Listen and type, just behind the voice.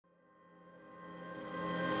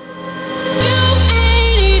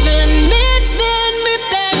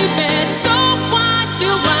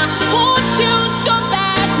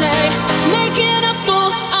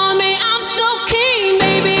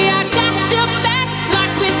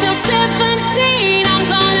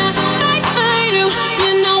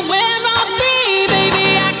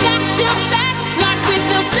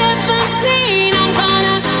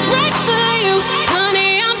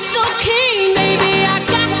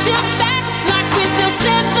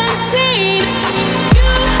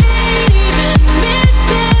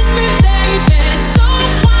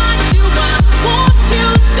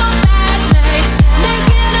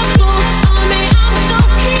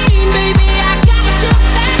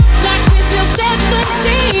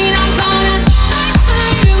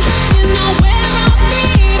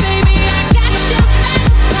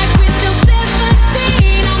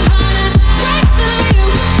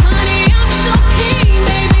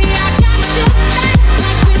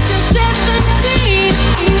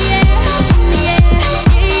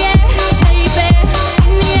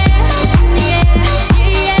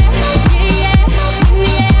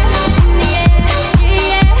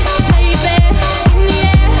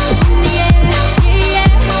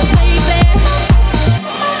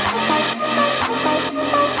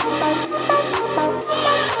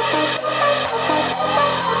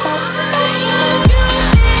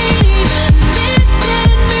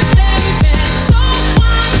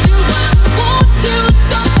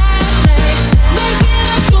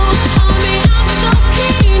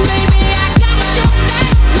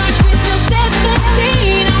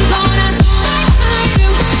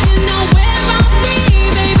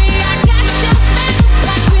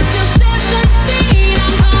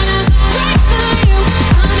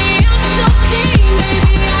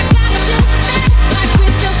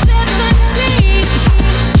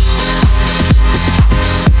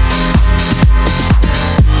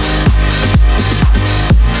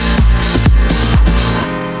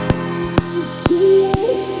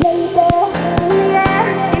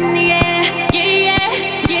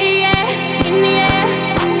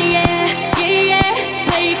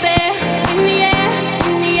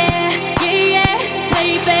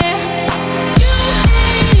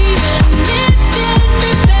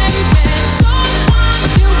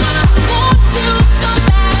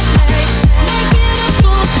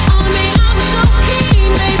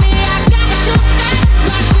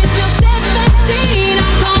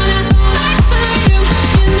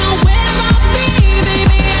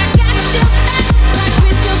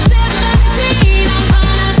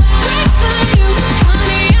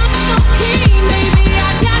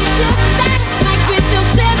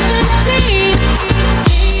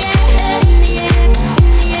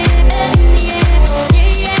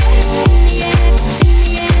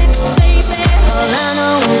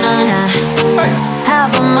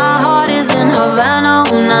Half of my heart is in Havana,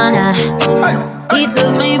 ooh, nah, nah. He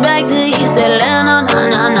took me back to East Atlanta, nah,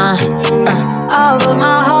 nah, nah. Half of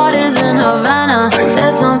my heart is in Havana.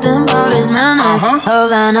 There's something about his manners,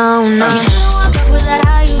 Havana, ooh, nah. You know I fuck with that,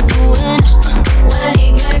 how you doing? When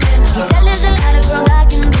he came in, he said there's a lot of girls I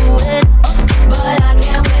can do it, but I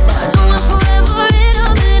can't wait. I do it forever in a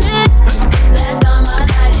minute. Last time I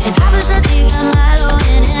night, and Papa says he got Milo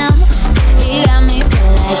in him. He got me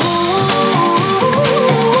feel like ooh.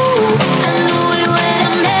 I knew it when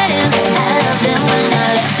I met him. I loved him when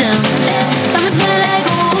I left him. Got me feel like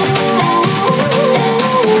ooh.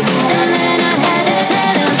 And then I had to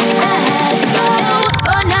tell him I had to go.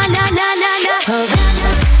 Oh na na na na na.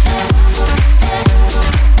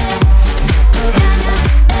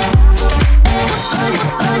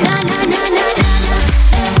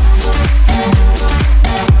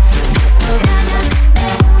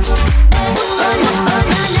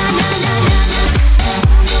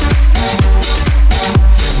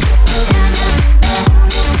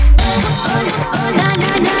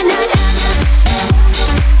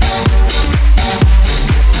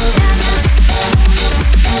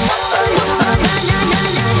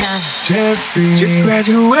 Jeffrey. Just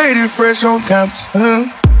graduated fresh on campus.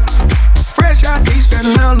 Fresh out East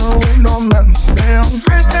Atlanta with no mountains down.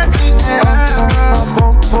 Fresh out East Atlanta. I'm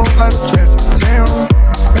on like a traffic jam.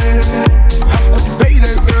 How could you pay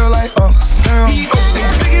that girl like Uncle Sam? He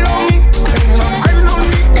take it on me. Try craving on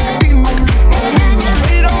me. Beating on me.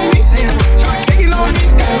 Wait it on me. Try caking on me.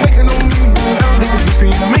 Make it on me. This is the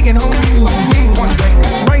screen. I'm making on me. One day,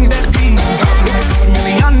 just range that beat. It's a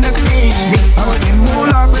million, that's me. I was in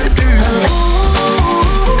moolah with it.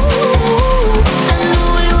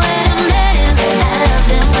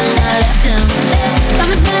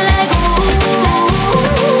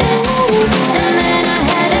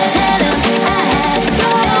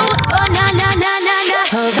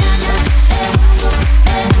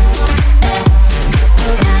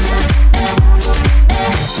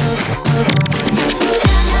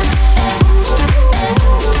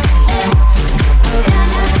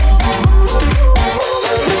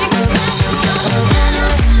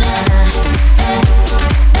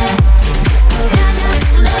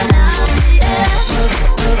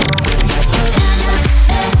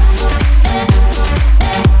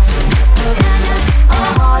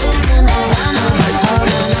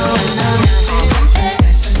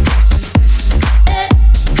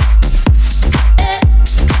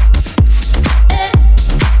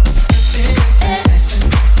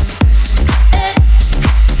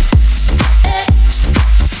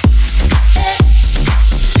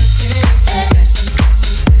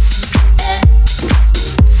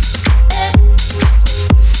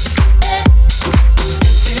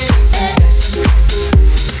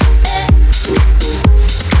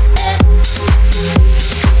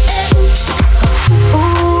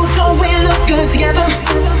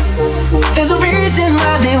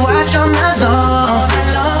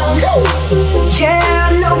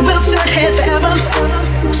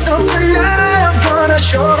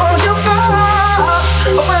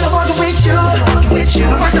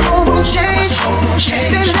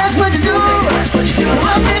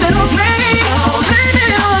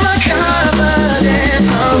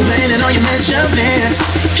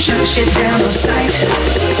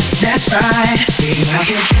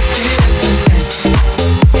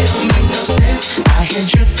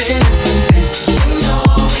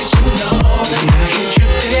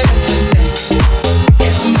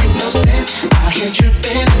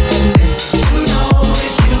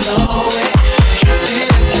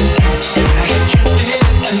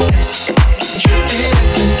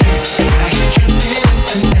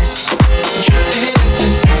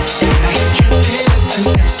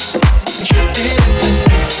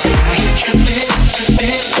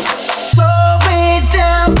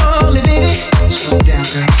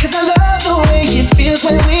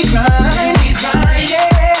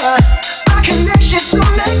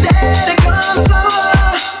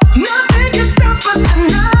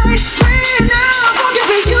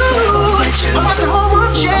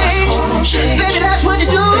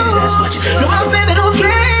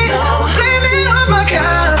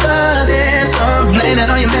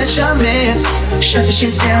 Shut the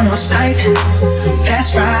shit down on sight.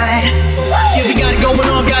 That's right. Yeah, we got it going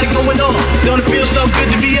on, got it going on. Don't it feel so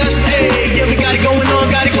good to be us? Hey, yeah, we got it going on,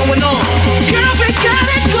 got it going on. Girl, we got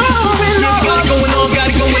it going on. Yeah, we got it going on, got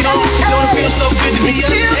it going on. Don't it feel so good to be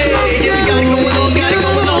us? Hey, yeah, we got it going on, got it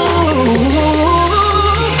going on.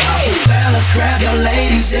 Fellas, grab your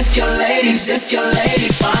ladies if your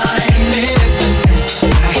lady fine. Finesse,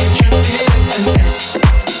 I hit trippin' finesse,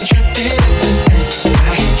 trippin' finesse,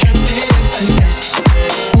 I hit trippin' finesse.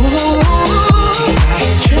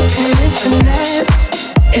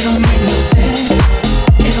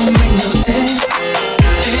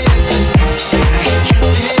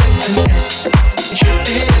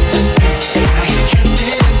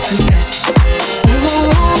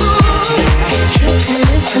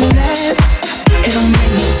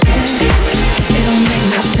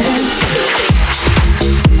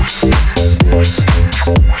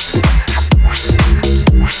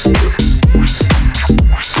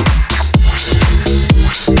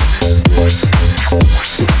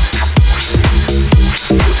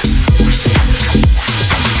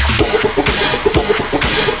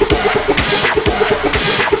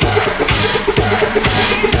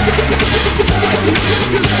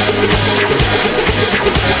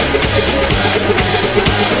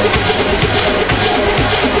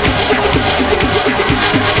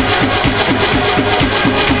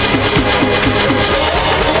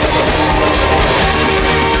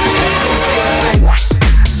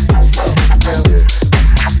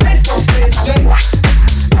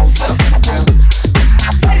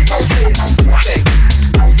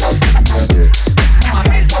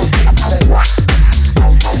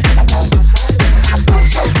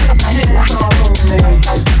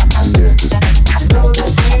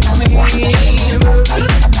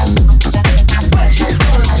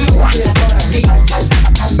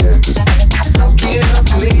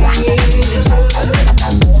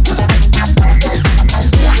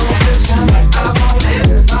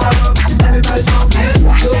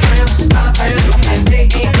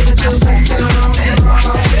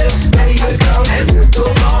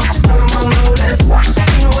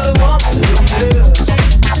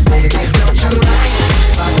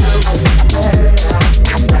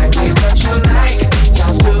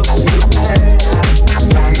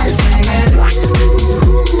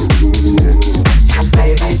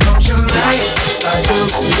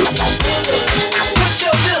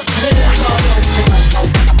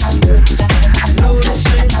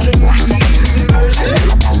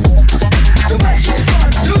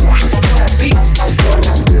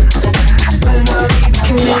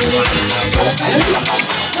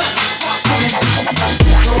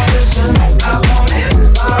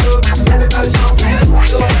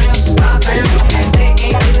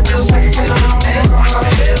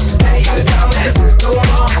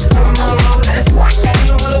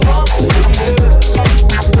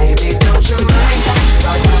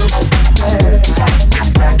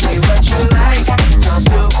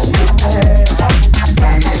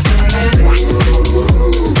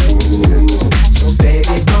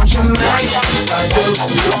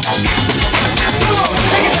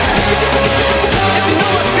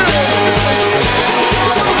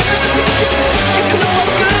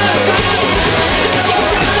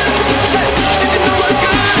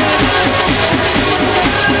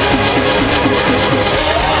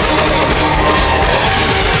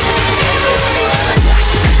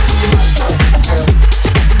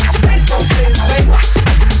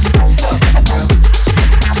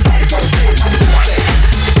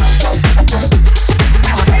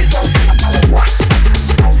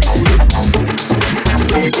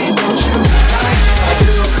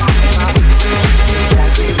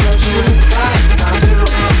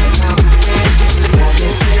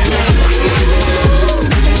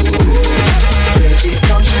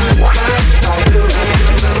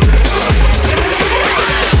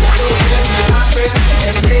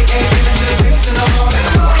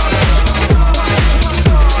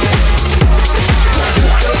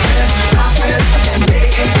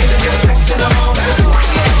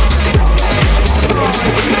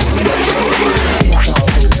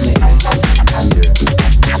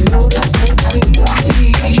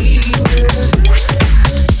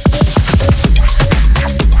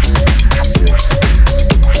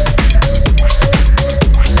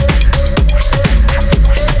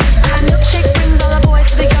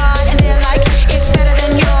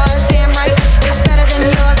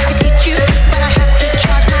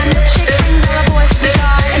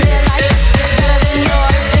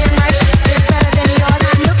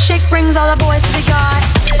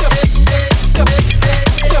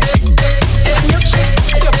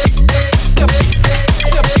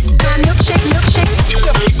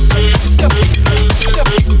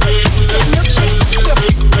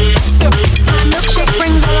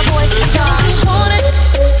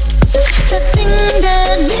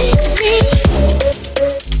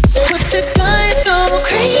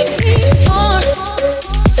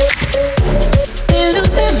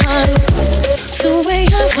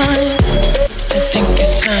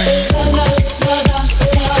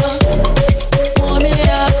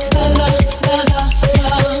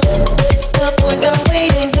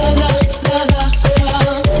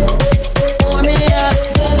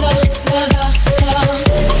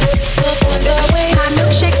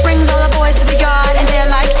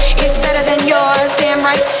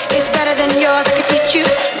 is better than yours. I could teach you,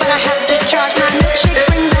 but I have to charge. My milkshake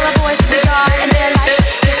brings all the boys to the yard, and they're like,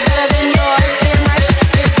 it's better than yours. Damn right,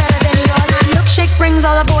 it's better than yours. My milkshake brings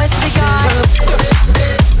all the boys to the yard.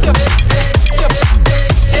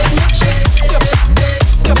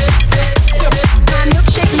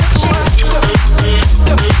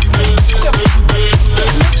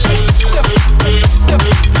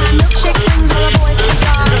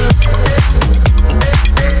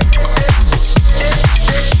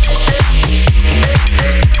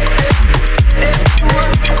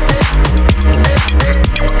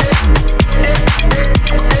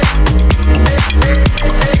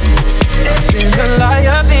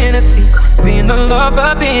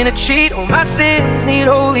 Being a cheat, all my sins need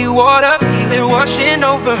holy water. Feel it washing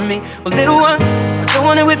over me. Well, little one, I don't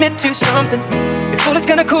wanna admit to something. If all it's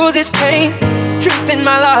gonna cause is pain, truth in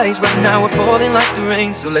my lies. Right now we're falling like the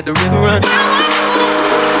rain, so let the river run.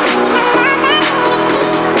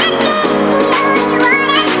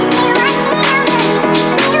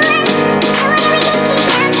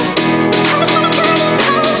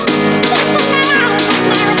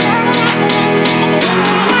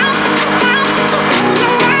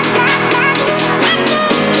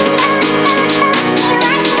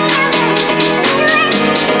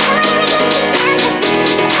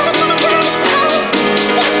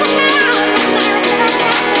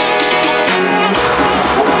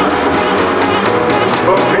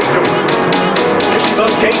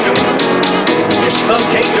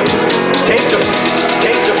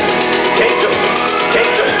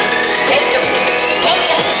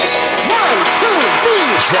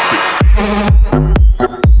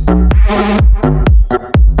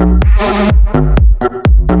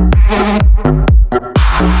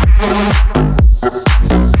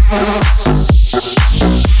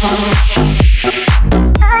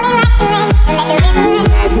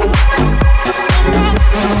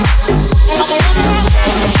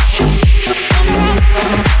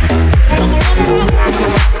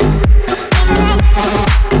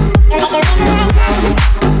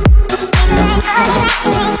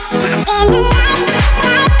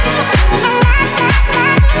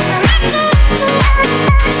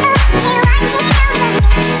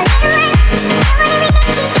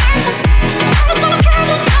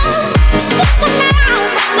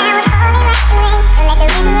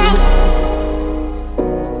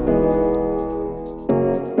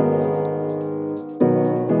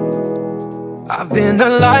 Been a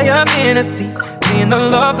liar, been a thief, been a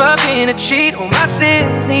lover, been a cheat. All my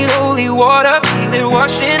sins need holy water. Feel it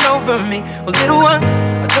washing over me. Well, little one,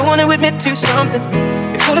 I don't wanna admit to something.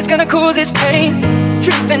 If all it's gonna cause is pain,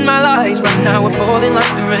 truth in my lies. Right now we're falling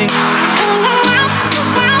like the rain.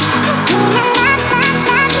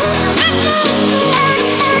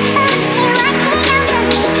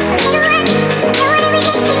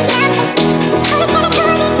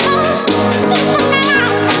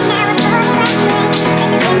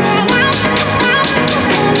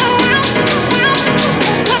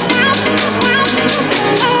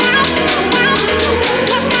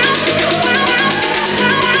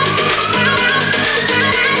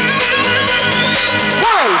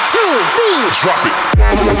 Drop it.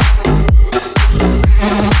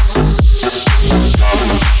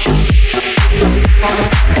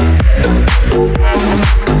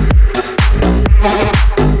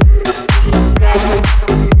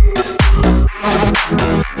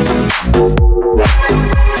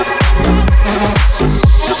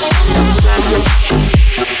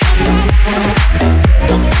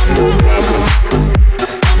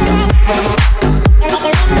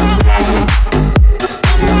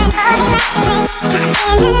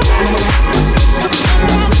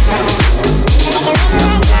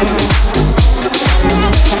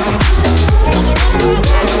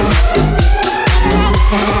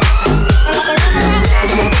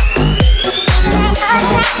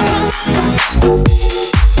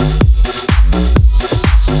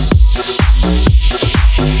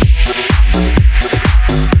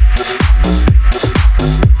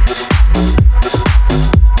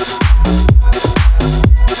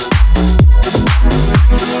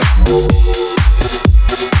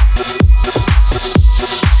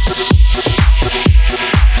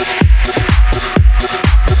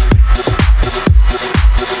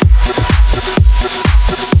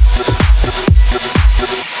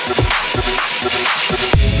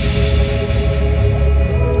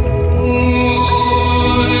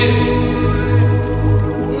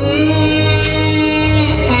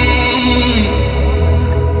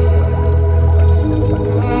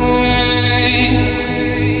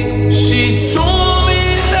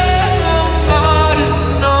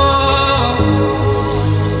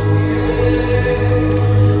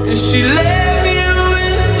 She left me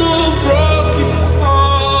with a broken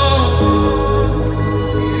heart.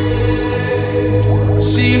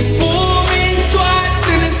 She fooled me twice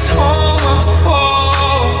and it's all my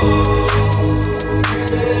fault.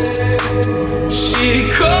 She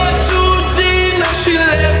cut too deep, now she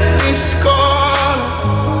left me scarred.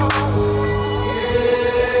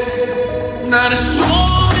 Now there's so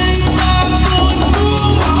many thoughts going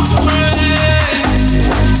through my brain,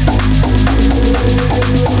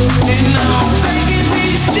 and now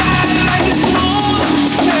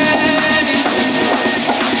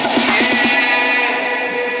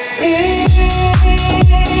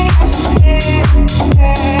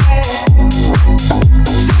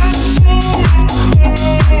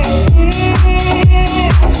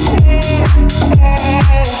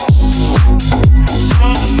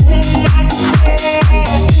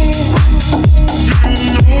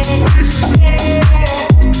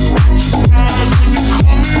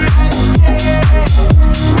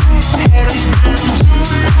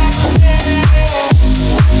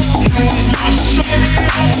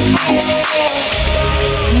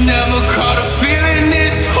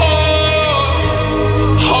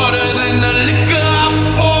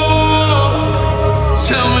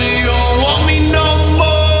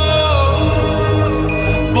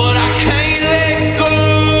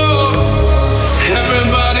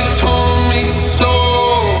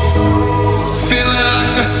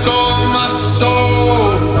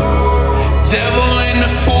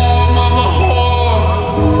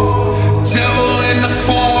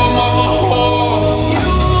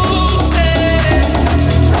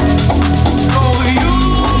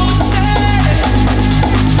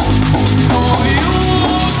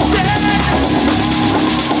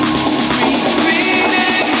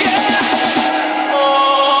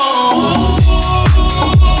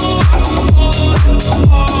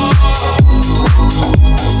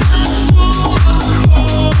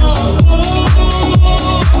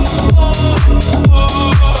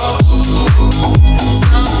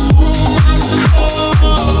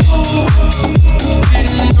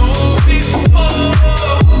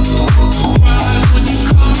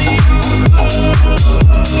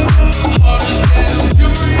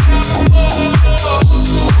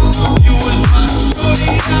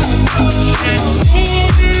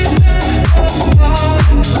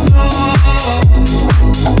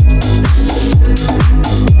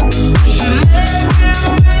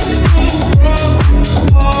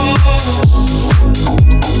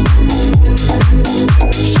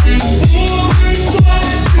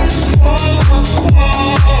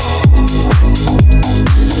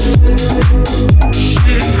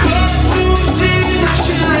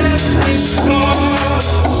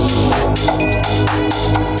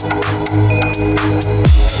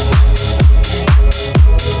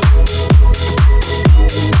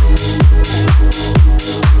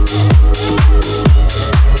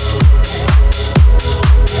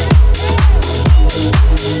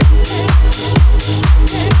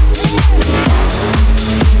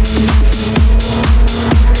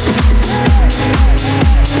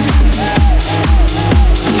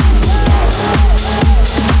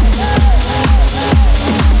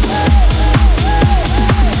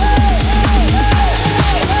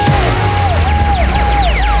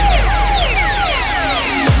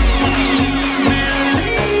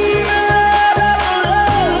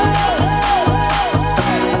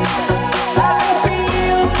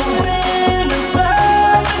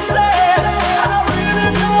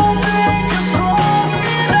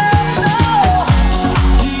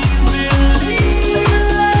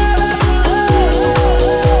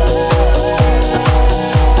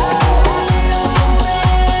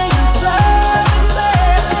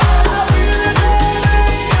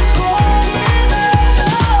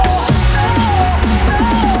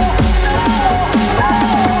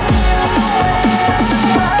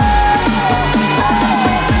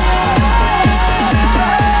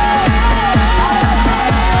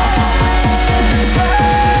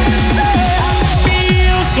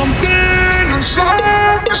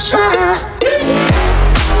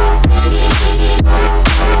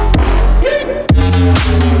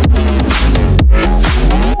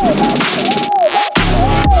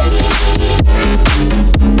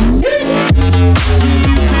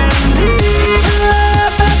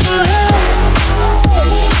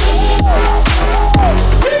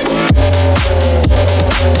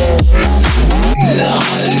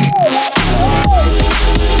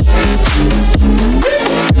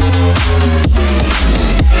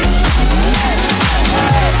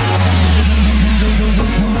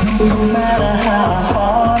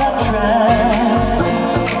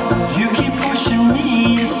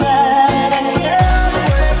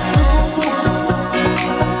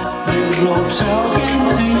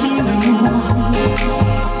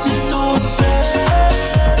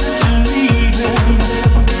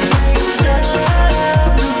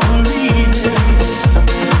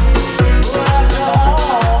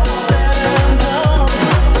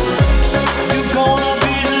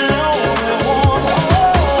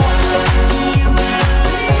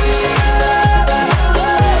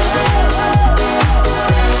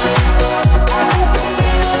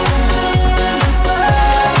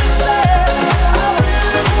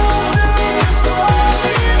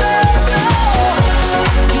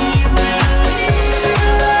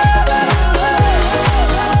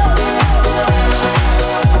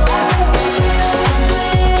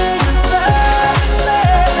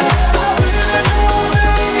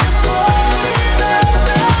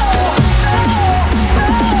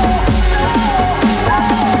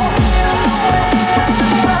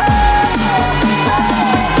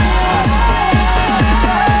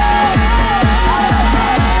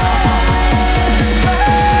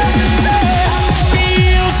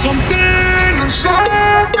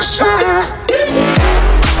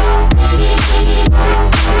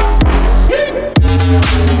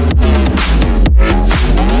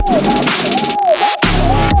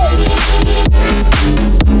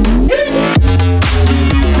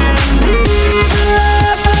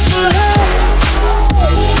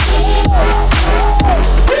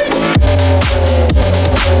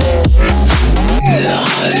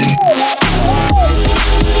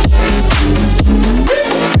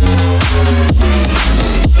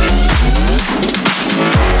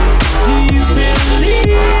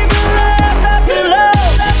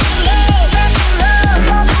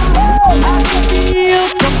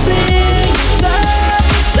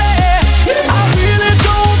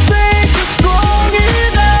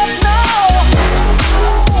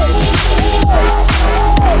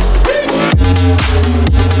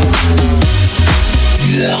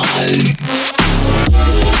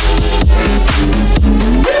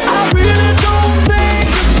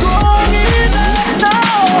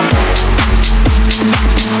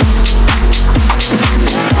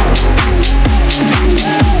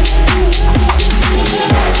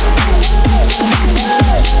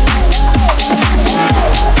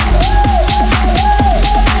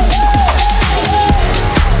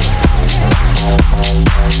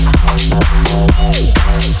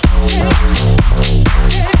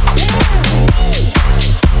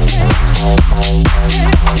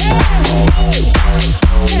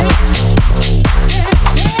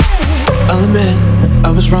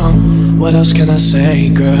else can I say,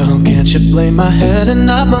 girl? Can't you blame my head and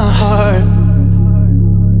not my heart?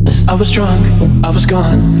 I was drunk, I was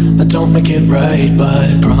gone, that don't make it right,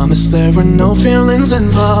 but promise there were no feelings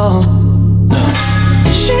involved. No.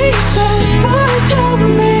 She said, boy, tell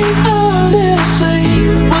me honestly,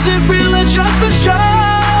 was it real or just for show?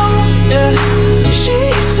 Yeah. She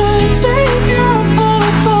said, save your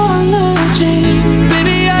apologies,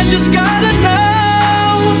 baby, I just gotta know.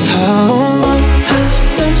 How long has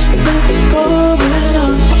this been going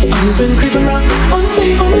on? You've been creeping around on me,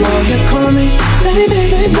 while you're calling me baby.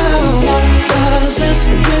 How long has this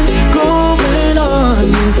been going on?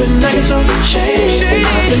 You've been acting so shady.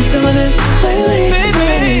 I've been feeling it lately,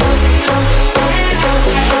 baby.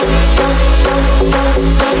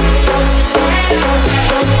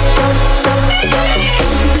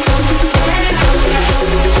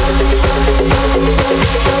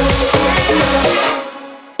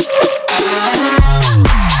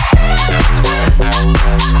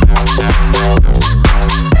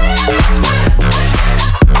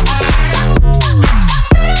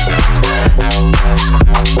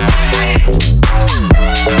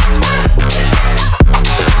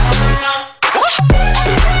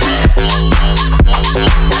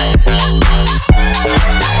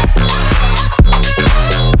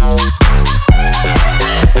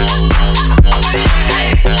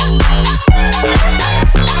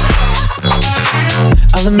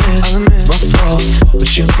 I'll admit, it's my fault, but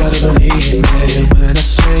you gotta believe me when I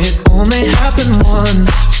say it only happened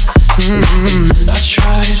once. I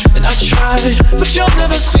tried, but you'll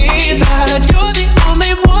never see that you're the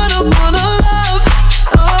only one I wanna love.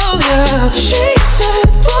 Oh yeah. She said,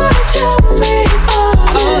 boy, tell me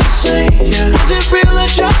honestly, was it real or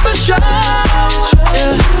just for show?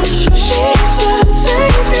 Yeah. She said,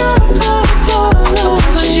 save your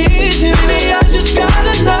apologies, baby, I just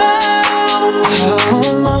gotta know. How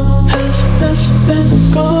long has this been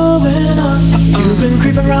going on? You've been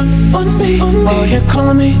creeping around on me, while you're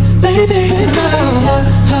calling me baby.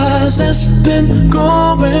 How has this been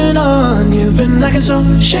going on? You've been acting so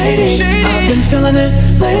shady. I've been feeling it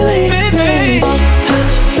lately, baby. How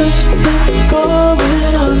has this been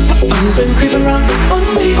going on? You've been creeping around on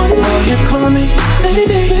me, while you're calling me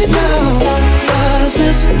baby. How has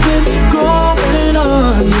this been going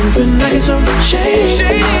on? You've been acting so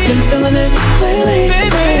shady. I've been feeling it lately,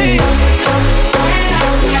 baby.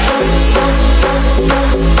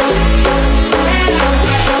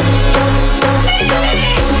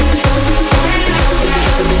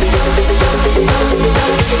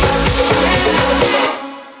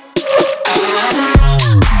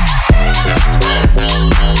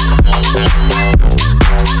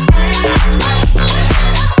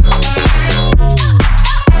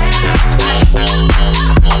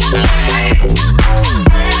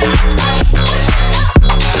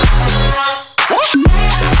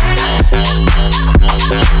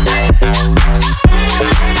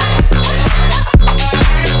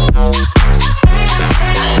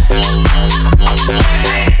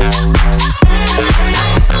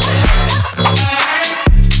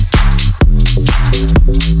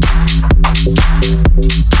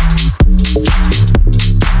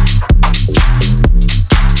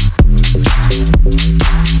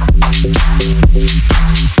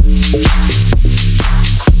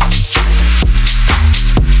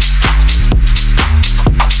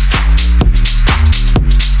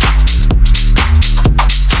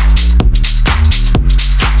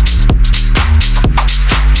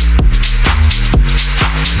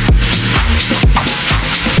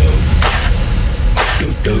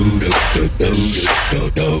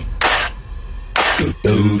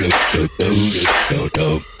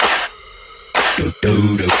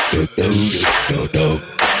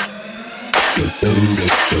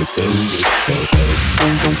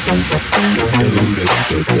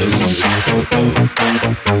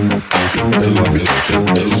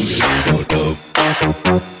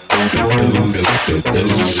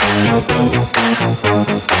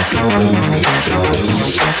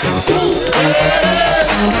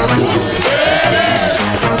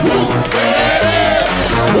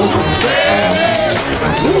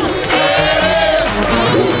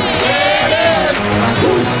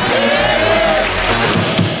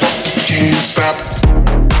 Can't stop.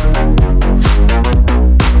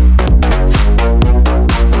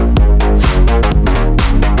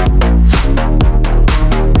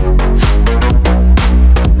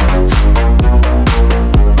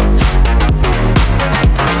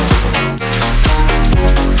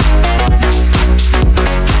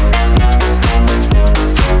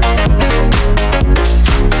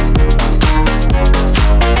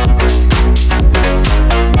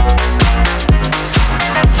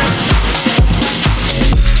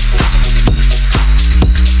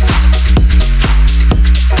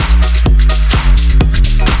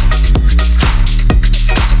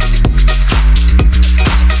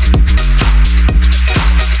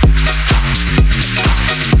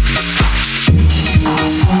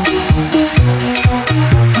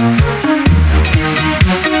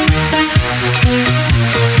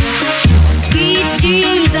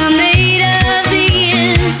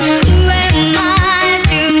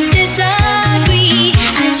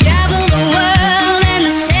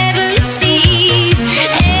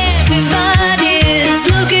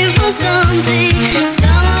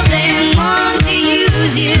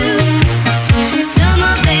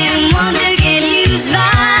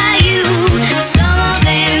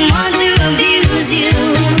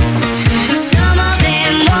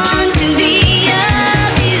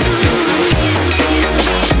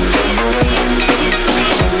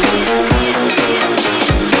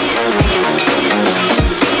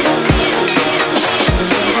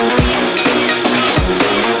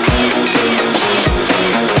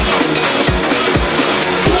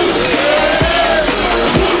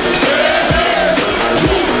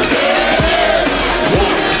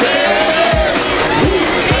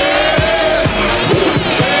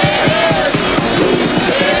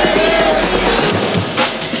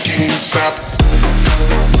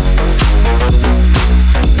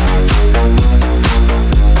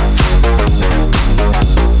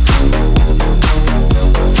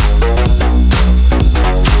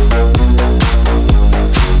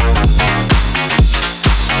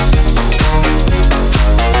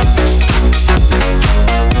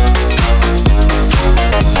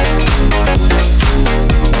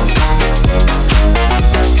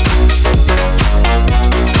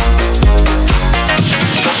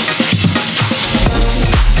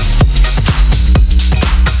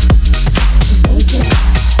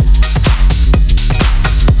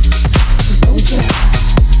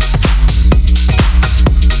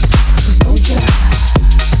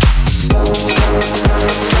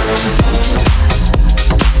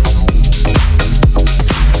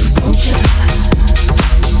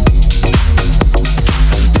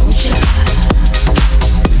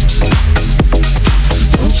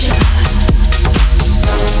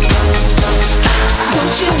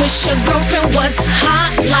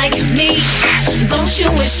 you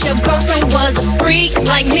wish your girlfriend was a freak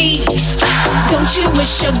like me? Don't you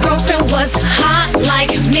wish your girlfriend was hot like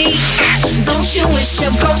me? Don't you wish your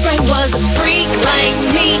girlfriend was a freak like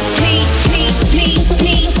me? Me, me, me,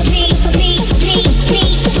 me, me, me, me, me,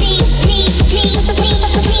 me, me, me,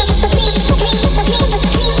 me.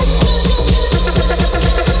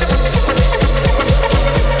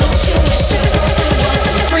 Don't you wish your girlfriend was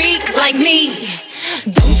a freak like me?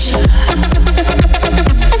 Don't you?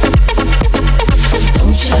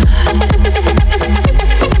 Don't you?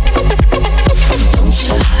 Don't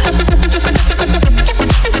you?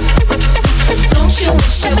 Don't you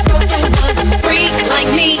wish your girlfriend was a freak like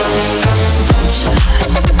me? Don't you?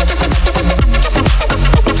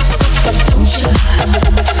 Don't you?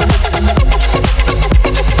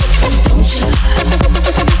 Don't you?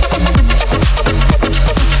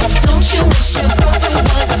 Don't you wish your girlfriend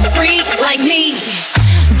was a freak like me?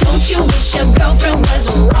 Don't you wish your girlfriend was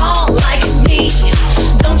wrong like me?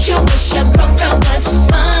 Don't you wish your girlfriend was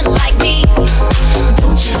fun like me?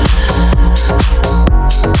 Don't you?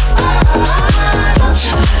 Don't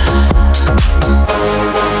you?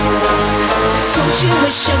 Don't you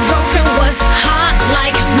wish your girlfriend was hot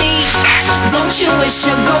like me? Don't you wish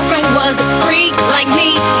your girlfriend was a freak like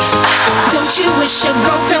me? Don't you wish your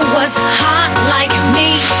girlfriend was hot like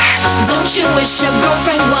me? Don't you wish your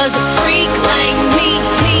girlfriend was a freak like me?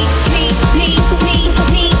 Me, me, me, me,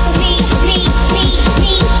 me, me, me, me, me,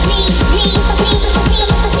 me, me,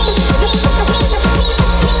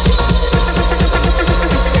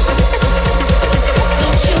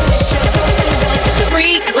 Don't you wish your girlfriend was a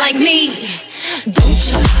freak like me? Don't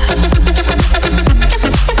you?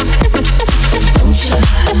 Don't you?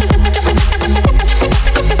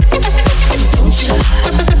 Don't you?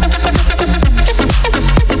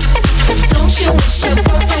 Don't you wish your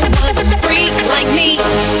girlfriend was a freak like me?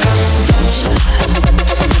 Don't you?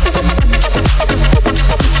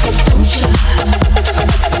 Don't you?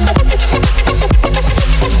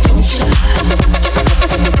 Don't you?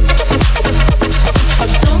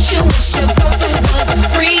 Don't you wish your girlfriend was a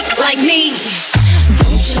freak like me?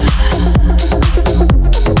 Don't you?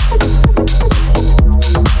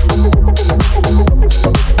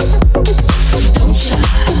 Don't you?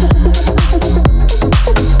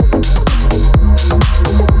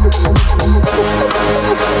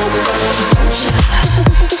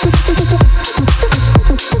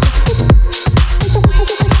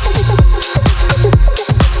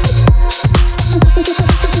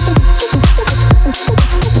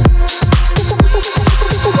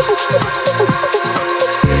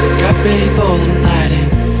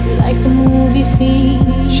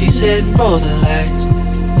 For the lights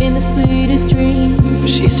in the sweetest dream, but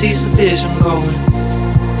she sees the vision going.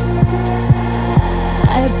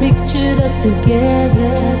 I pictured us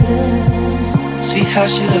together. See how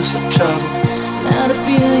she looks like trouble. Now to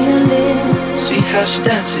feel your lips. See how she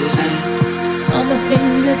dances and on the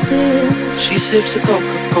fingertips. she sips the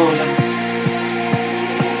Coca-Cola.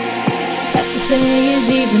 Have to say is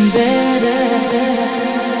even better.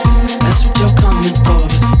 That's what you're coming for,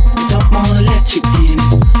 but we don't wanna let you in.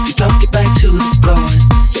 You drop your back to the floor and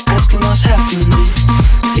you're asking what's happening.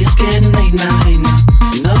 It's getting late now, hey now.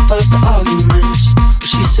 Enough of the arguments. But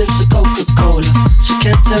she sips the Coca-Cola. She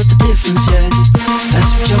can't tell the difference yet.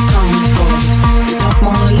 That's what you're coming for. We don't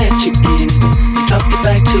wanna let you in. You drop your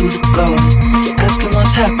back to the floor. You're asking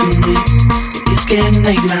what's happening. It's getting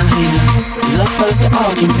late now, hey now. Enough of the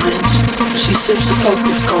arguments. But she sips the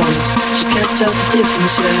Coca-Cola. She can't tell the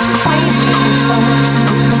difference yet.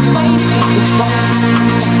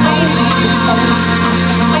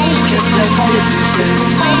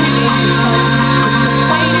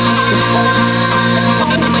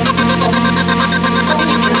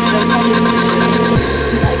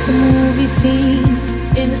 Like the movie scene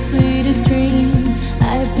in the sweetest dream,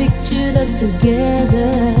 I pictured us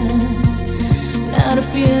together. Now to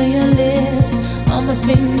feel your lips on my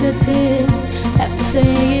fingertips, have to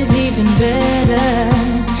say is even better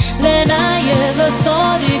than I ever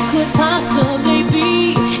thought it could possibly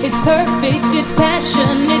be. It's perfect, it's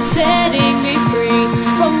passion, it's setting me free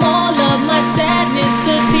from all of my sadness,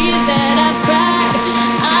 the tears that I've cried.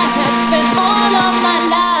 I have spent all of my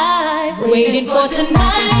life waiting for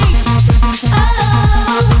tonight.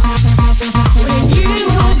 Oh, when you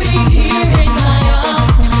will be here in my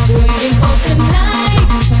arms, waiting for tonight.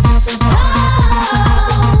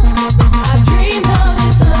 Oh, I've dreamed of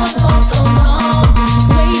this love for so long,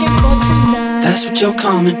 waiting for tonight. That's what you're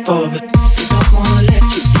coming for, but we don't wanna let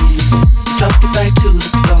you in. You drop your back to the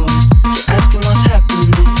floor. You're asking what's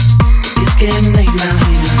happening. It's getting late now,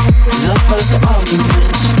 hey now. Enough of the arguments.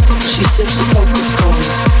 She sips the Coca-Cola.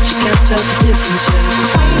 She can't tell the difference yet.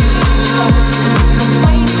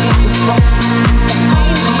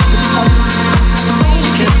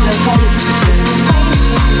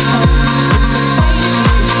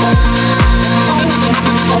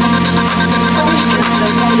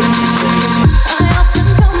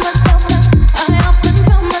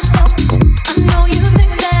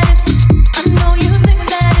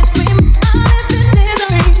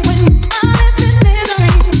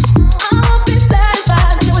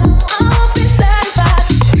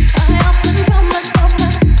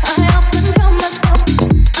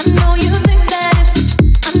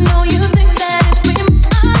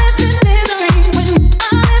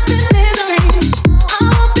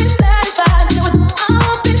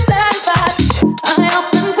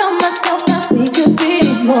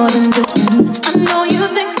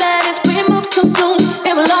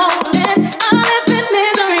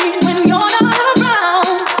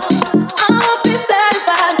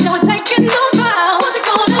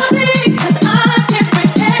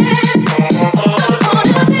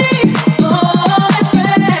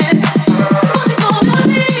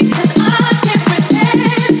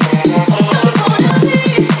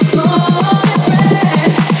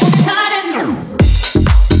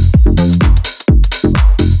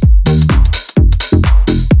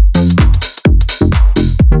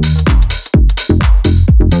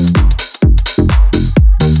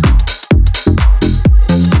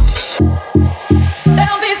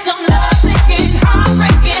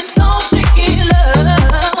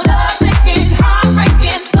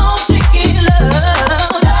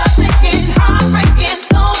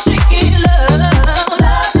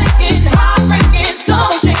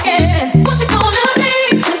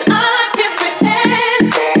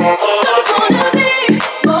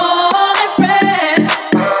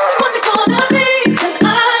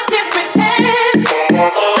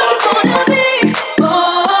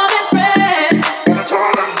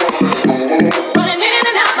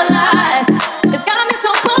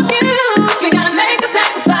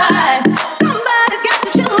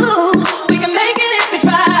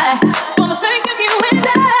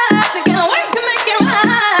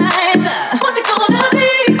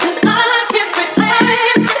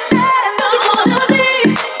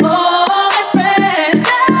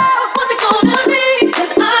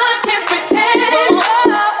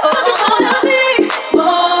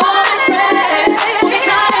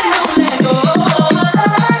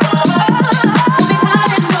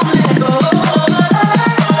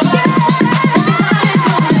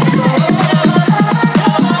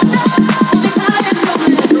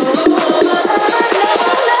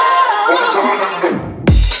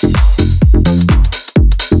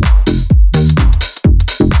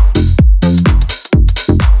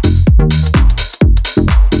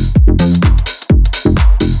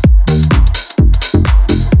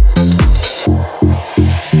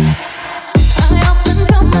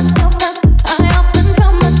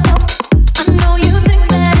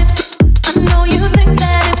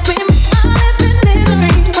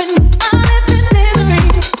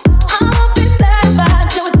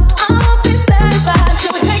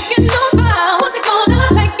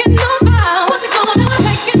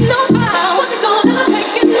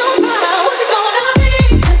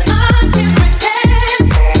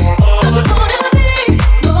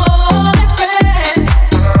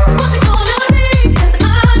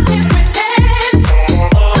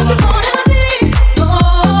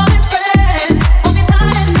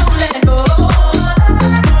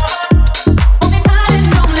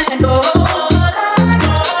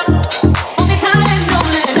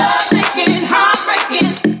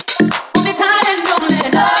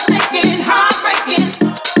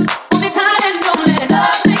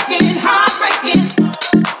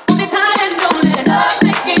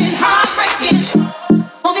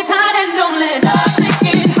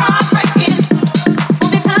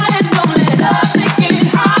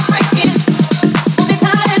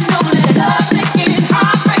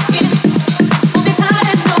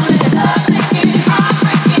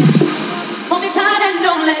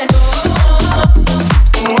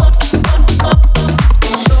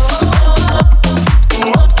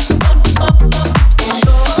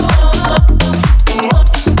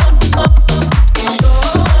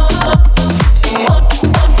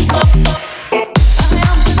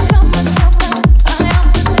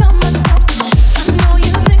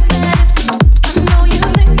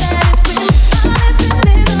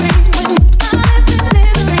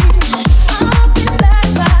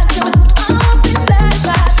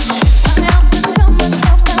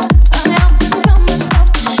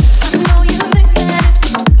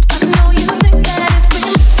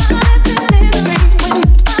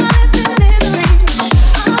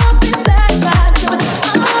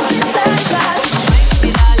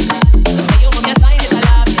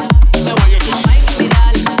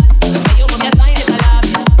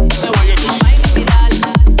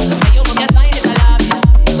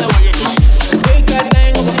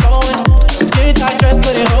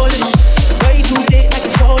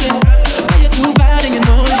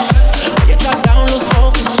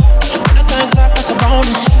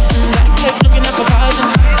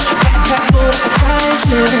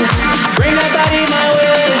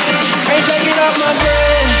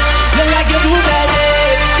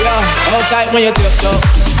 Hold tight when you tiptoe.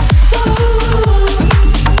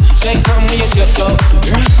 Shake something when you tiptoe.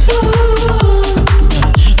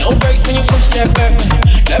 No brakes when you push that back.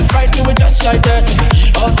 Left, right, do it just like that.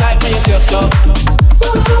 Hold tight when you tiptoe.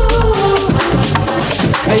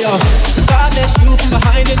 Hey yo, God bless you from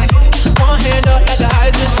behind it. One hand up at the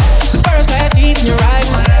hydrant. First class seat in your right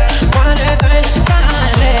one. One that thing is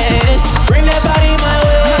stylish. Bring that body my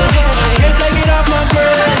way. Can't take it off my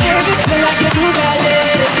brain. Feel like you do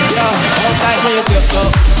ballet. Yo, hold tight when you tiptoe.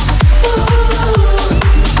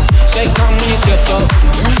 Shake something when you tiptoe.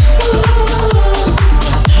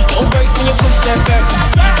 Don't brace when you push that back.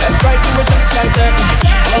 Left right, do it just like that.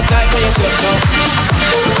 Hold tight when you tiptoe.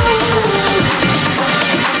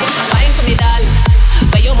 Wine for me, darling.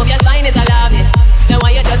 When you move your spine is alarming. Now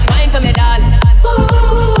why you just wine for me, darling?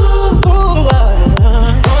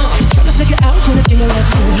 Tryna figure out who to get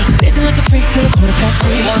left to. Dancing like a freak till the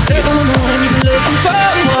 3:15. Take on the one you've been looking for.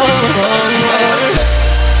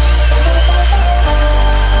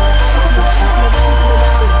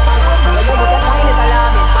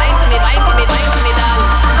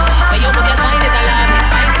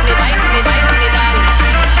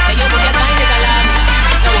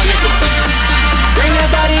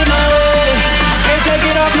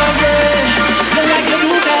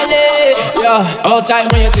 Hold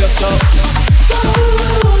tight when you tiptoe.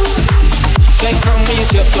 Shake something when you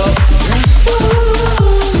tiptoe.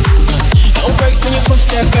 Don't brace when you push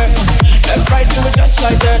that back. Left right, do it just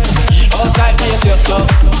like that. Hold tight when you tiptoe.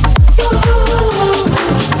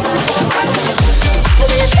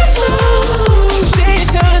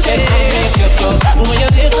 Shake something when you tiptoe. When you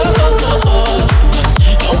tiptoe.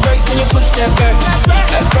 Don't brace when you push that back.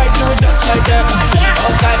 Left right, do it just like that.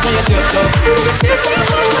 Hold tight when you tiptoe.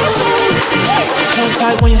 Hold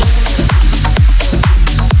tight when you.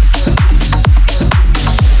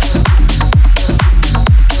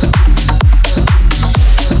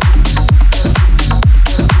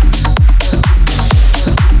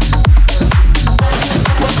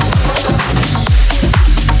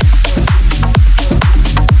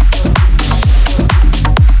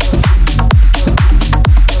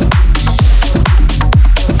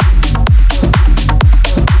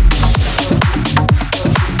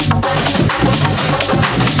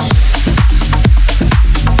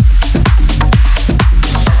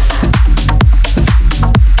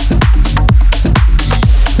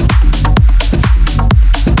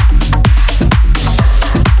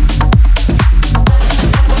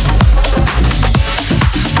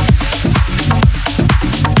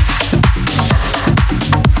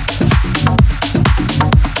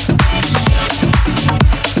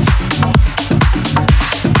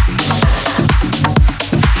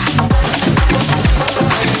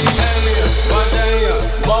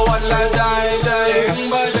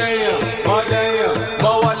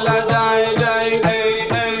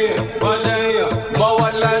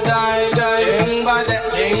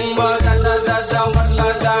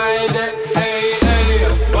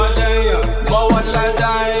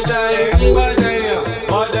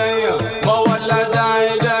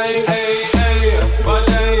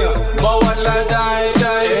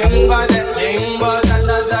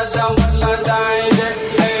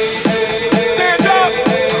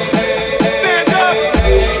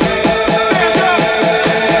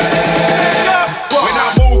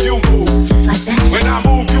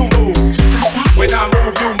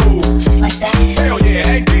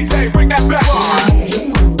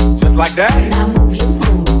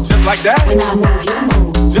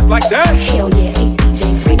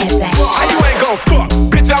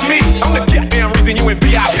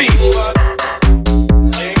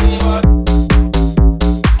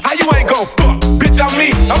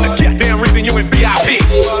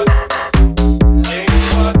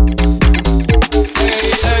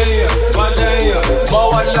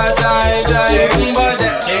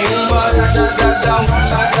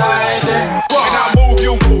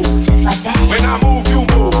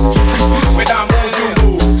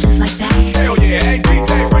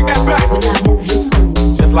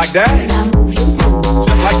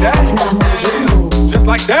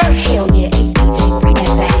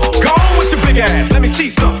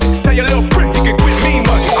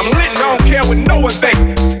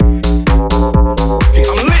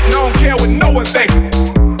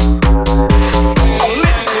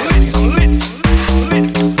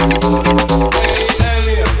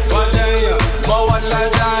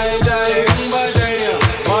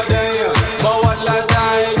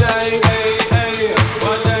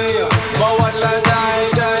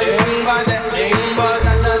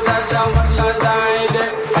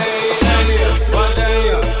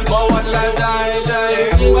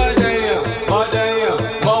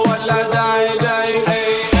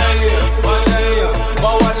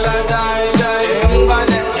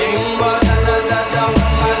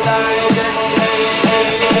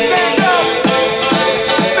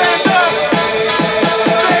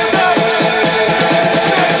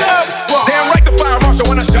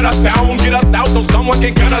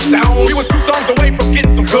 can't cut us down. We was 2 songs away from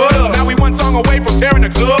getting some good up. Now we 1 song away from tearing the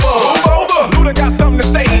club up. Move over, Luda got something to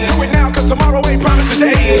say. Do it now, cause tomorrow ain't promised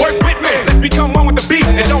today. Work with me, let's become one with the beat.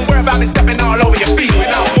 And don't worry about me stepping all over your feet. When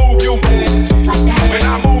I move, you move. Just like that. When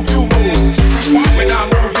I move, you move. Just like that. When I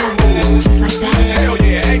move, you move. Just like that. Hell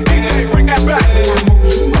yeah, hey DJ, bring that back.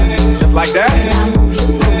 Just like that.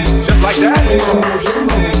 Just like that.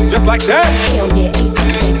 Just like that. Hell yeah, hey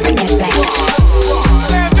DJ, bring that back.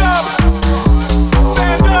 Stand up.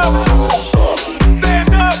 Stand up.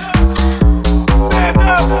 Stand up. Stand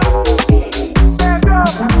up. Stand up.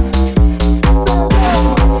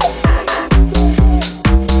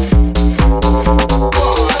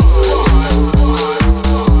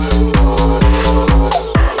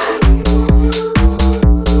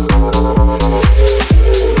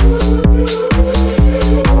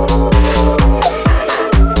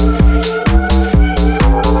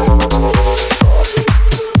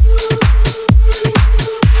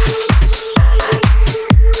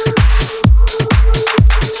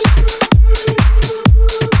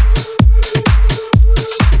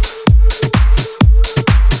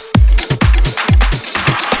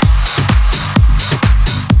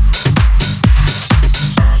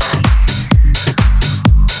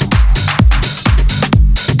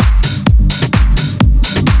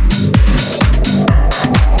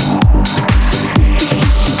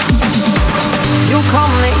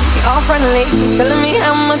 Telling me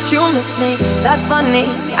how much you miss me. That's funny,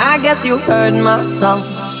 I guess you heard my songs.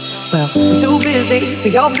 Well, I'm too busy for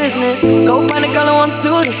your business. Go find a girl who wants to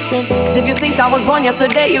listen. Cause if you think I was born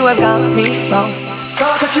yesterday, you have got me wrong. So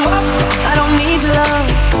I cut you off, I don't need your love.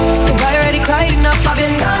 Cause I already cried enough, I've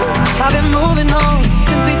been done. I've been moving on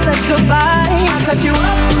since we said goodbye. I cut you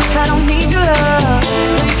off, I don't need your love.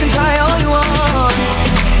 So you can try all you want.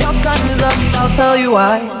 Your time is up, I'll tell you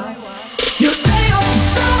why. You say you're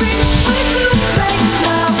sorry, but it's too late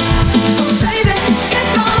now. So save it, get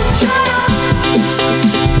gone, shut up.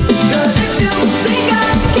 Cause if you think I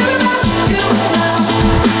care about you now,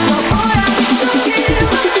 well boy, I don't give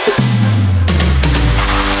up.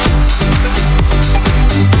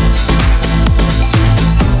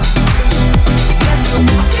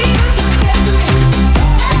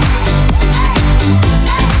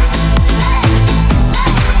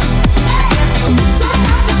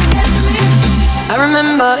 I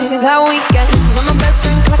remember that weekend when my best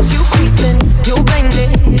friend caught you creeping. You blamed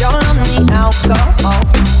it all on the alcohol.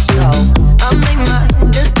 So I made my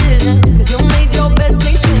decision, cause you made your bed,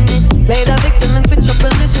 sleep in it. Play the victim and switch your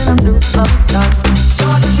position. I'm through, I'm done. So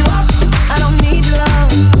I cut you off, I don't need your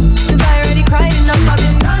love. Cause I already cried enough, I've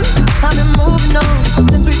been done. I've been moving on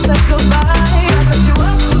since we said goodbye. I cut you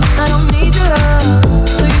off, I don't need your love.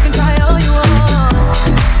 So you can try all you want.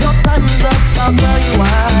 Your time is up, I'll tell you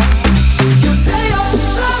why. You say you're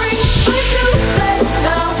sorry, but it's too late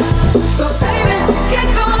now. So save it, get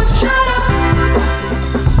gone, shut up.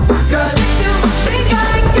 Cause if you think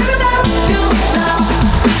I care about you now,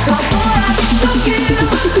 well boy, I don't give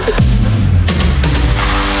up.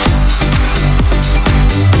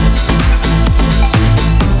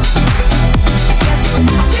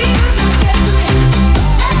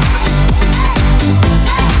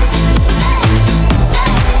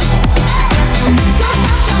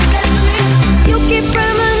 You keep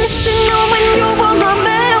reminiscing on when you were my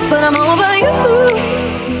man, but I'm over you.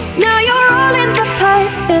 Now you're all in the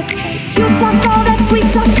past. You talk all that sweet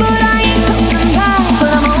talk, but I ain't coming back.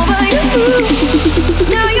 But I'm over you.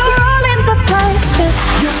 Now you're all in the past.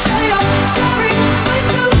 You say you're sorry, but it's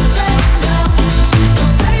too late now. So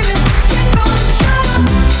save it, get gone, shut up.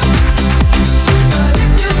 Cause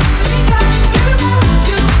if you think I care about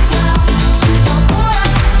you now, well boy, I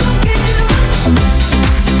don't give up.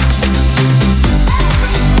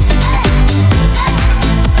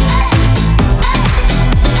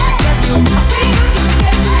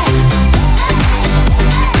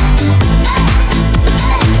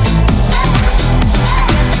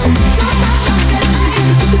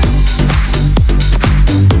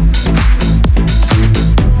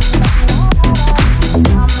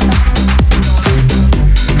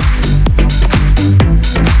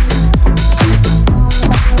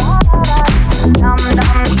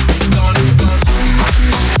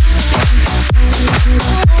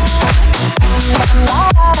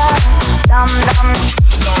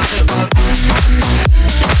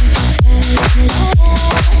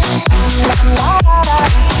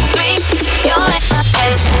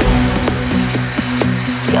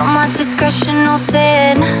 You're my discretion, no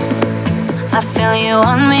sin. I feel you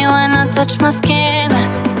on me when I touch my skin.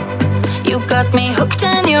 You got me hooked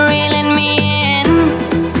and you're reeling me in.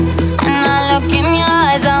 And I look in your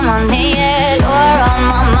eyes, I'm on the edge. You're on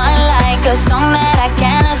my mind like a song that I can't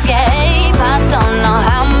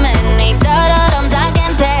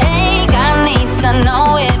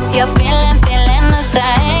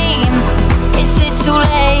same. Is it too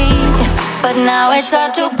late? But now it's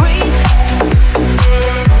hard to breathe.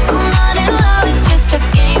 I'm not in love, it's just a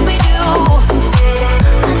game we do.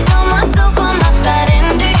 I tell myself I'm not that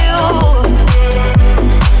into you,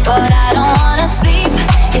 but I don't wanna sleep.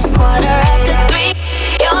 It's 3:15.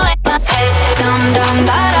 You're like my head. Dum dum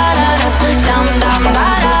ba da da da. Dum dum ba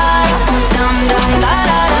da. Dum dum ba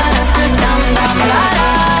da da. Dum dum ba da.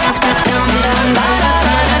 Dum dum ba da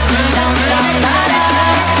da. Dum dum ba da.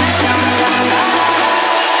 Dum dum ba da.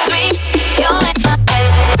 3. You're like my head.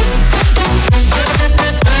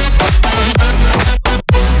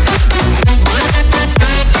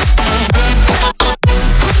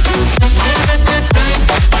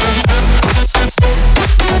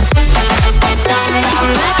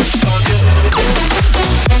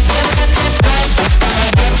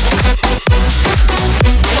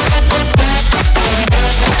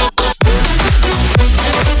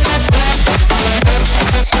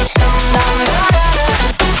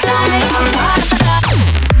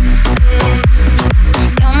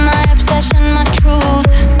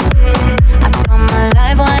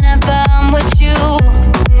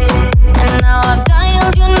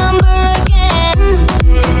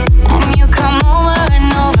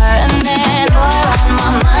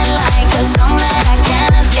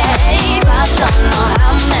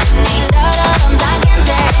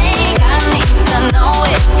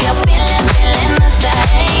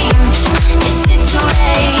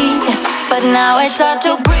 Now it's hard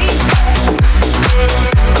to breathe.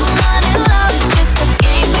 I'm not in love, it's just a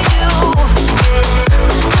game we do.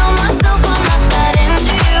 I tell myself I'm not that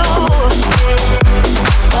into you,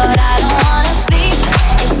 but I don't wanna sleep.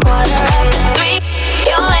 It's 3:15.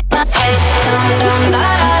 You're like my head. Dum dum da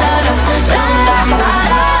da da da. Dum dum ba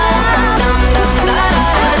da. Dum dum ba da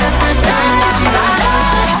da. Dum dum ba da.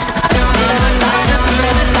 Dum dum ba dum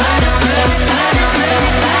dum ba dum dum ba dum dum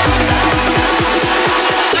ba.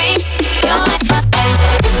 3. You're like my head.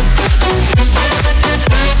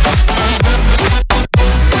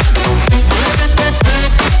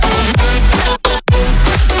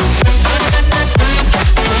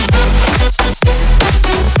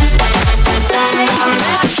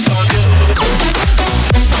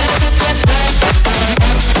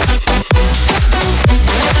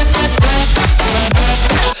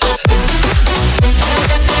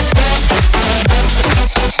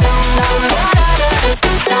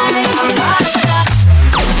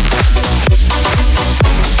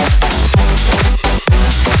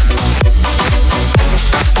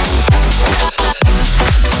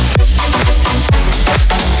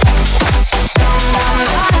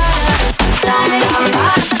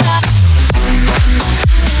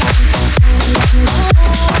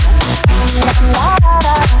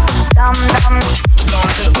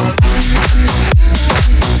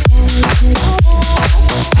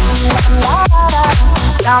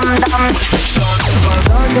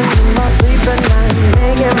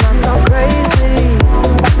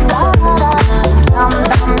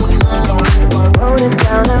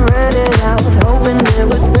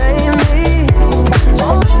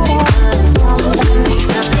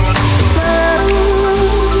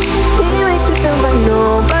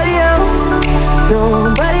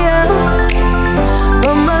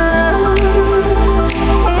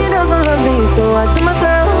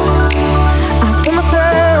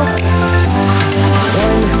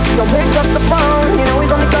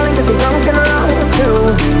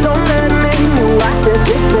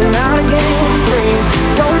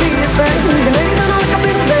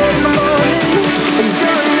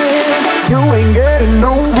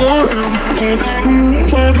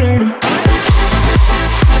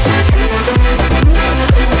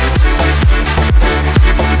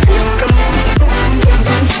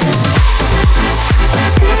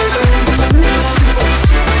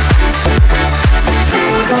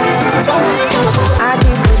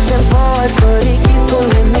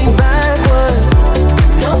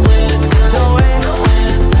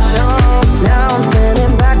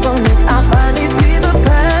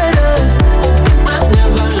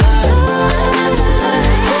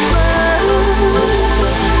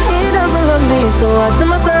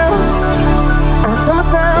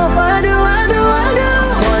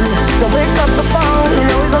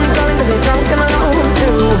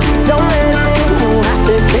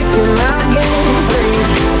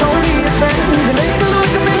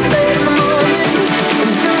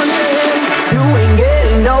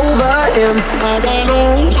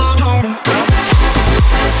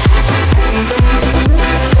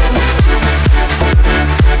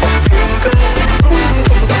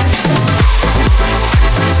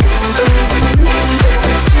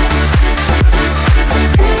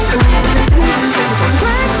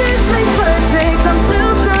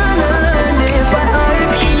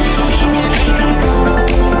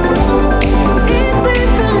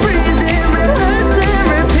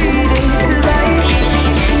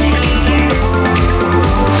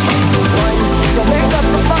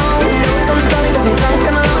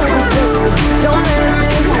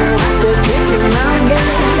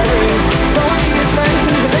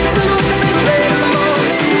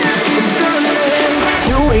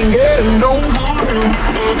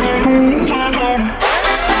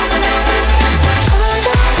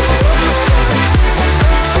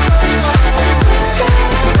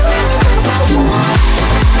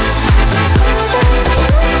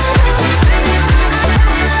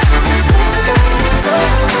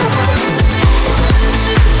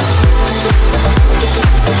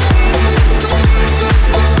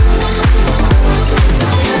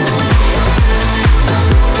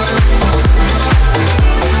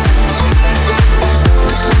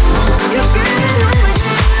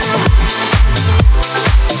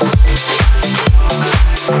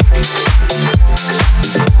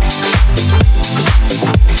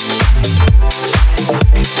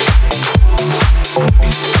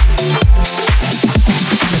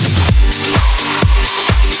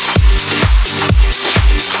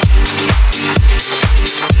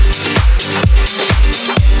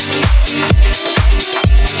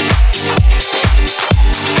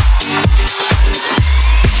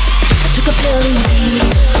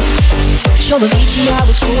 show of Avicii, I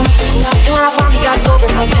was cool. And when I finally got sober,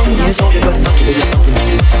 felt 10 years older, but fuck it, it was something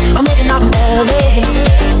new. I'm living out in LA.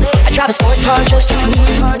 I drive a sports car just to prove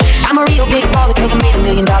I'm a real big baller, cause I made $1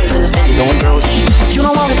 million and I spent it on girls and shoes. But you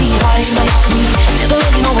don't wanna be high like me, never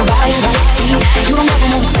really know a ride like me. You don't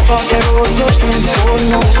ever wanna step off that roller coaster and fall,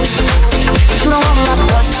 no. You don't wanna ride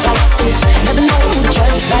a bus like this, never know who to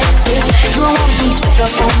trust like this. You don't wanna be stuck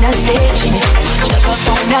up on that stage singing, stuck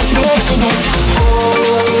up on that stage singing.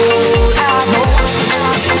 Oh, I know,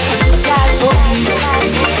 sad soul,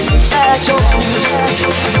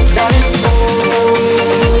 darling. Oh,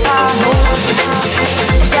 I know,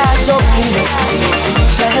 sad soul. I know,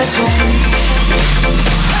 sad soul.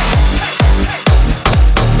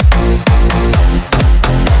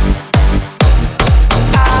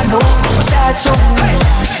 I know, sad soul. Oh,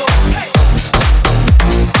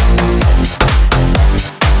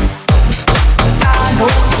 I know,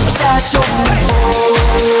 sad soul.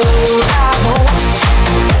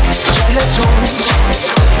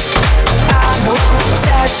 I know,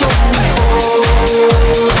 sad soul. Oh,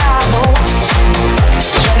 I know,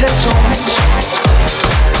 sad soul.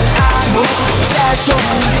 I know, sad soul.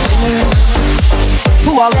 Singer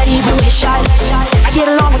who already blew his shot. I get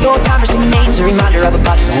along with old timers, new names, a reminder of a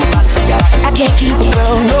body so I'm forgot. I can't keep a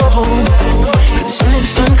girl, no, cause as soon as the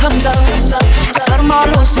sun comes up, I cut them all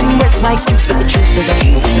loose and work's my excuse, but the truth is I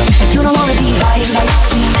can't open up. You don't wanna be high like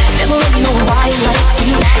me, never really know why like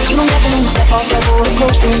me. You don't ever wanna step off that roller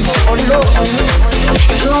coaster all alone.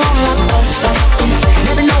 You don't wanna ride a bus like this,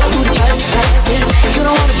 never know who to trust like this. You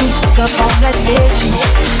don't wanna be stuck up on that stage,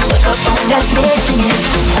 stuck up on that stage singing.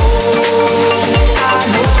 Oh, I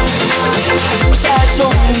know, sad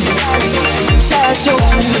soul, sad soul,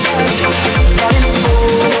 darling. Oh,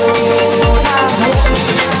 I know,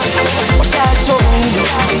 sad soul,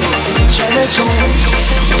 sad soul.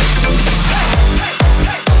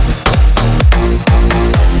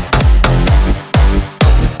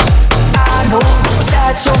 I know,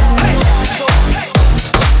 sad soul.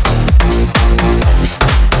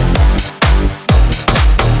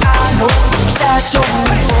 I know, sad soul.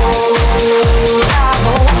 Oh, I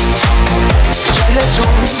know, sad soul.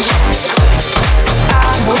 I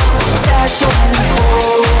know, sad soul.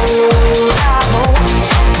 Oh, I know,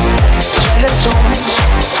 sad soul.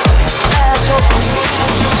 Sad soul.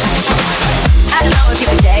 I don't know if you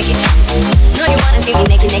can take it. No, you wanna see me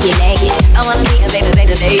naked, naked, naked. I wanna be a baby,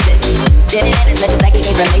 baby, baby. Spinning in as much as I can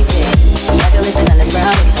get from me. I feel listen on the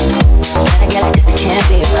ground. When I get like this, it can't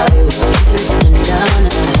be about you. You're telling me down.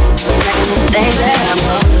 Things that I'm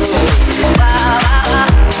gonna do. Wow, wow, wow.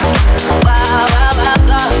 Wow, wow, wow,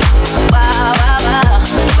 thoughts. Wow, wow, wow.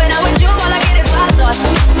 When I'm with you, all I get is my thoughts.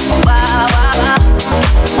 Wow, wow, wow.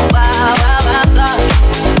 Wow, wow, wow, thoughts.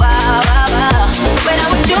 Wow, wow, wow. When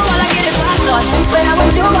I'm with you, all I get is my thoughts. When I'm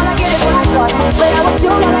with you, all I get is my thoughts. When I'm with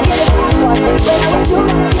you, all I get is my thoughts. When I'm with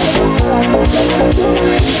you, all I get is my thoughts.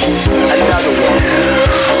 Another one.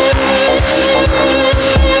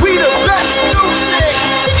 We the best music.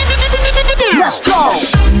 Let's go.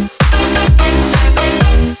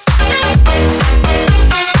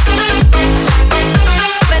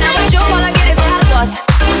 When I'm with you, all I get is my thoughts.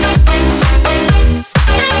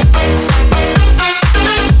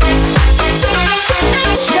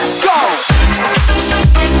 Let's go.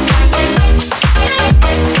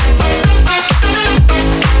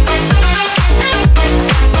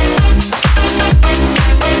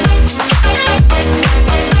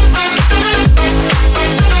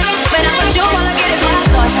 When I'm with you, all I get is my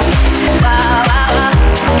thoughts. Wow, wow, wow.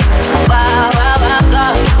 Wow, wow, wow,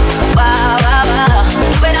 thoughts. Wow, wow, wow.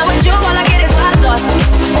 When I'm with you, all I get is my thoughts.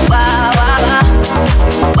 Wow, wow, wow.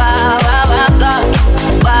 Wow, wow, wow, thoughts.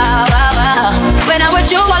 Wow, wow, wow. When I'm with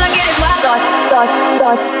you, all I get is my thoughts.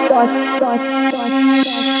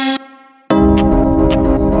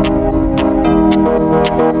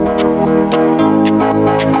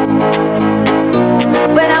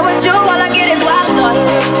 When I'm with you, all I get is my thoughts.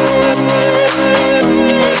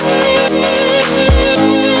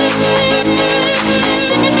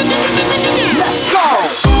 Let's go.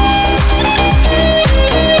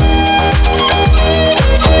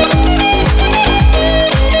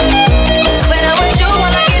 When I'm with you,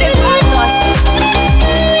 all I get is my thoughts.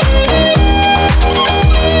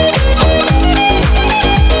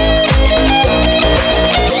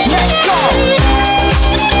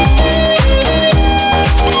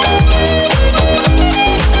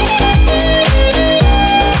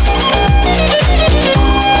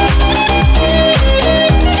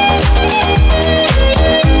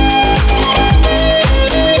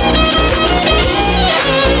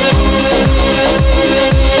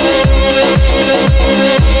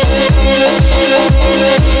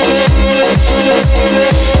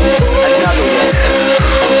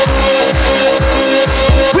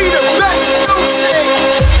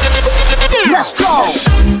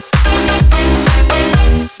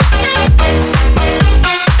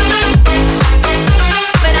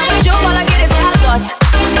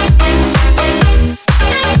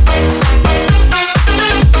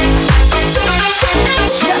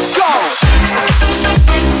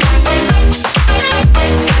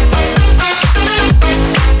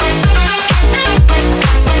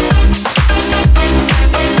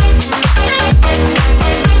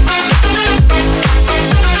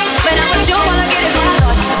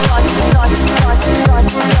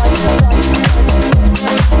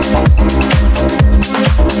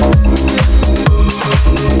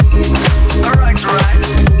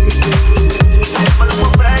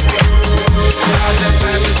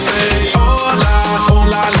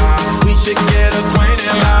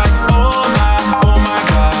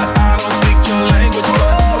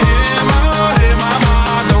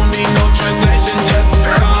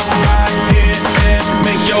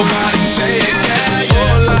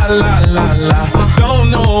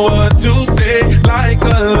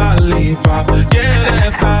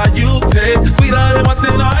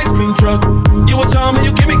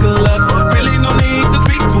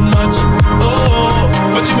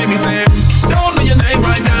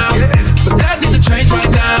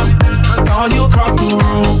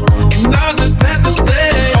 room. And I just had to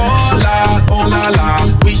say, oh la,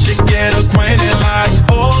 we should get acquainted like,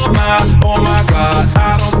 oh my God.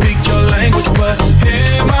 I don't speak your language, but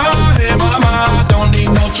hey mama, don't need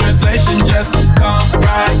no translation, just come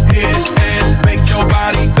right here and make your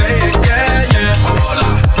body say it, yeah. Hola,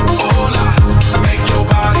 make your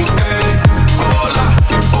body say it. Hola,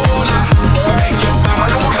 make your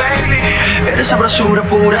body say it. Eres sabrosura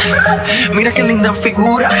pura, mira qué linda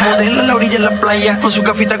figura. Modelo a la orilla de la playa, con su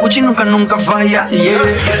cafita Gucci nunca falla. Yeah,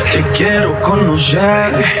 te quiero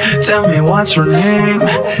conocer. Tell me what's your name.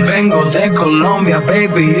 Vengo de Colombia,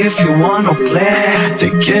 baby, if you wanna play. Te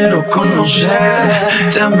quiero conocer.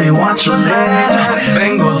 Tell me what's your name.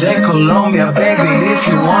 Vengo de Colombia, baby, if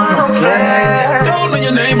you wanna play. Don't know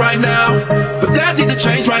your name right now, but that need to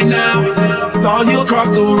change right now. Saw you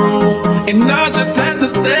across the room, and I just had to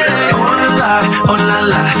say, oh la,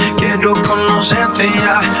 quiero conocerte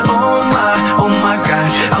ya. Oh my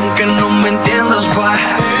God, aunque no me entiendas, bye.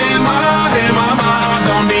 Hey mama,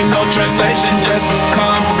 don't need no translation, just